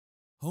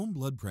Home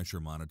blood pressure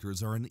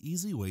monitors are an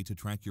easy way to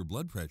track your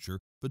blood pressure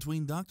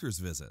between doctor's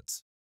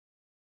visits.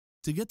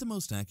 To get the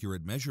most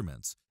accurate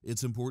measurements,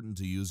 it's important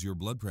to use your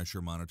blood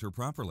pressure monitor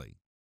properly.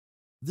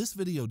 This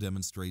video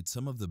demonstrates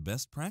some of the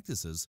best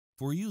practices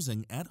for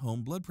using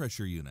at-home blood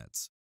pressure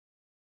units.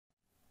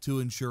 To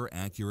ensure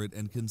accurate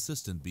and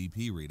consistent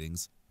BP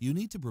readings, you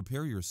need to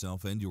prepare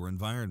yourself and your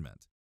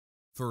environment.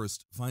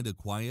 First, find a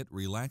quiet,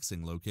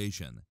 relaxing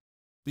location.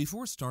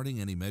 Before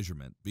starting any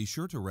measurement, be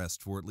sure to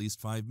rest for at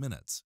least 5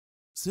 minutes.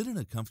 Sit in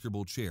a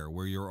comfortable chair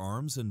where your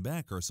arms and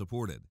back are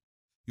supported.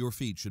 Your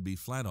feet should be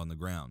flat on the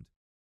ground.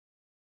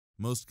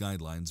 Most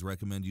guidelines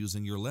recommend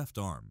using your left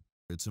arm.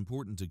 It's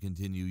important to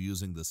continue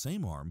using the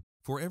same arm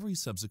for every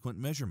subsequent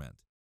measurement.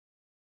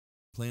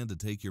 Plan to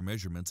take your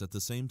measurements at the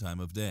same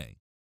time of day.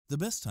 The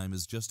best time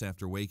is just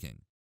after waking.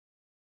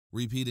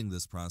 Repeating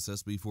this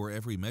process before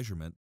every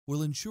measurement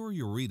will ensure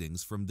your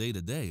readings from day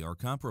to day are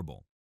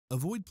comparable.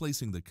 Avoid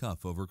placing the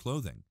cuff over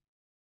clothing.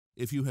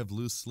 If you have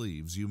loose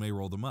sleeves, you may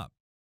roll them up.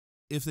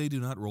 If they do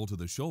not roll to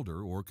the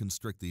shoulder or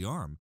constrict the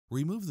arm,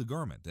 remove the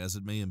garment as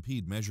it may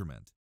impede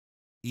measurement.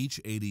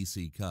 Each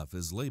ADC cuff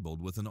is labeled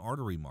with an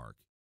artery mark.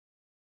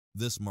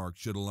 This mark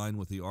should align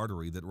with the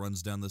artery that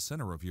runs down the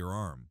center of your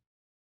arm.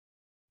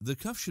 The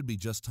cuff should be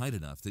just tight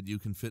enough that you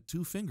can fit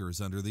 2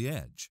 fingers under the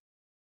edge.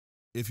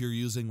 If you're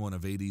using one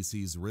of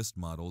ADC's wrist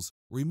models,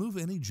 remove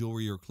any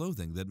jewelry or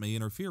clothing that may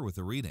interfere with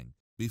the reading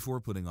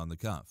before putting on the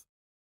cuff.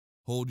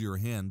 Hold your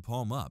hand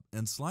palm up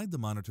and slide the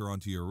monitor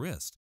onto your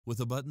wrist with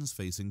the buttons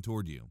facing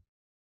toward you.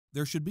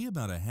 There should be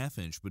about a ½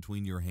 inch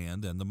between your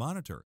hand and the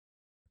monitor.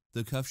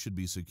 The cuff should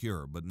be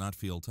secure but not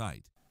feel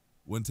tight.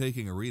 When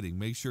taking a reading,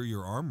 make sure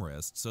your arm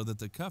rests so that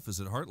the cuff is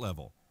at heart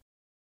level.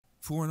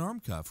 For an arm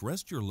cuff,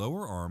 rest your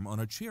lower arm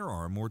on a chair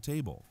arm or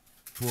table.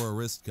 For a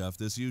wrist cuff,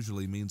 this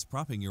usually means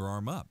propping your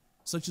arm up,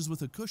 such as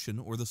with a cushion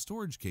or the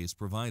storage case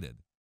provided.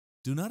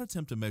 Do not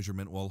attempt a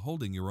measurement while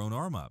holding your own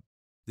arm up.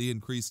 The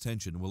increased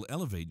tension will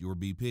elevate your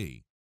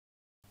BP.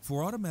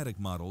 For automatic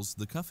models,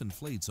 the cuff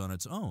inflates on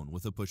its own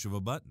with a push of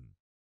a button.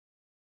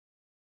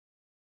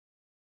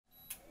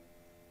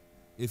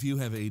 If you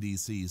have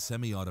ADC's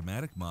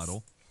semi-automatic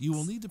model, you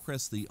will need to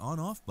press the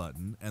on-off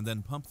button and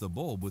then pump the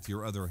bulb with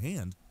your other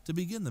hand to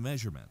begin the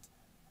measurement.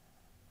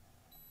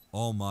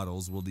 All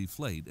models will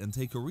deflate and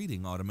take a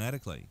reading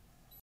automatically.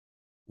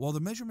 While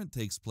the measurement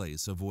takes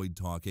place, avoid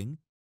talking,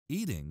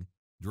 eating,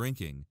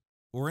 drinking,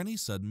 or any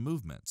sudden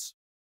movements.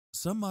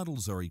 Some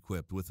models are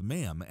equipped with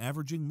MAM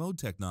averaging mode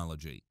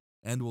technology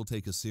and will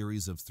take a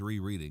series of 3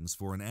 readings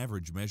for an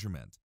average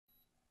measurement.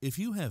 If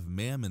you have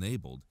MAM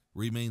enabled,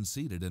 remain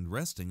seated and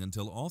resting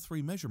until all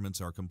 3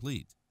 measurements are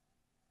complete.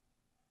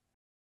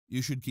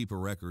 You should keep a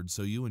record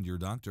so you and your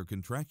doctor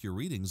can track your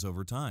readings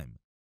over time.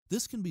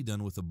 This can be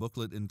done with a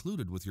booklet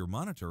included with your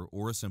monitor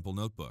or a simple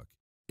notebook.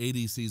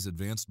 ADC's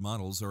advanced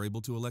models are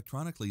able to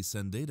electronically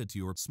send data to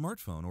your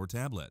smartphone or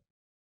tablet.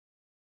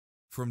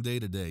 From day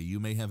to day, you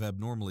may have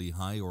abnormally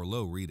high or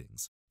low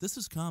readings. This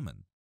is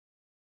common.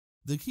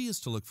 The key is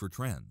to look for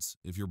trends.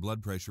 If your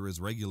blood pressure is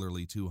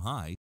regularly too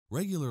high,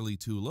 regularly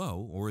too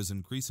low, or is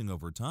increasing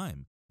over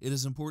time, it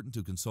is important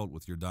to consult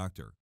with your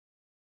doctor.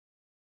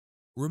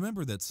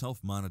 Remember that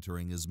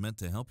self-monitoring is meant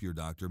to help your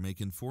doctor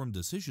make informed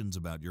decisions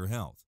about your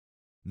health.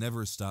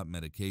 Never stop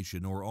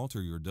medication or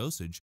alter your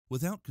dosage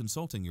without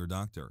consulting your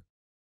doctor.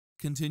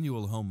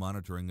 Continual home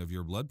monitoring of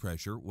your blood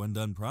pressure, when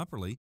done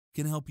properly,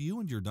 can help you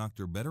and your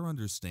doctor better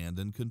understand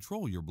and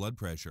control your blood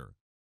pressure.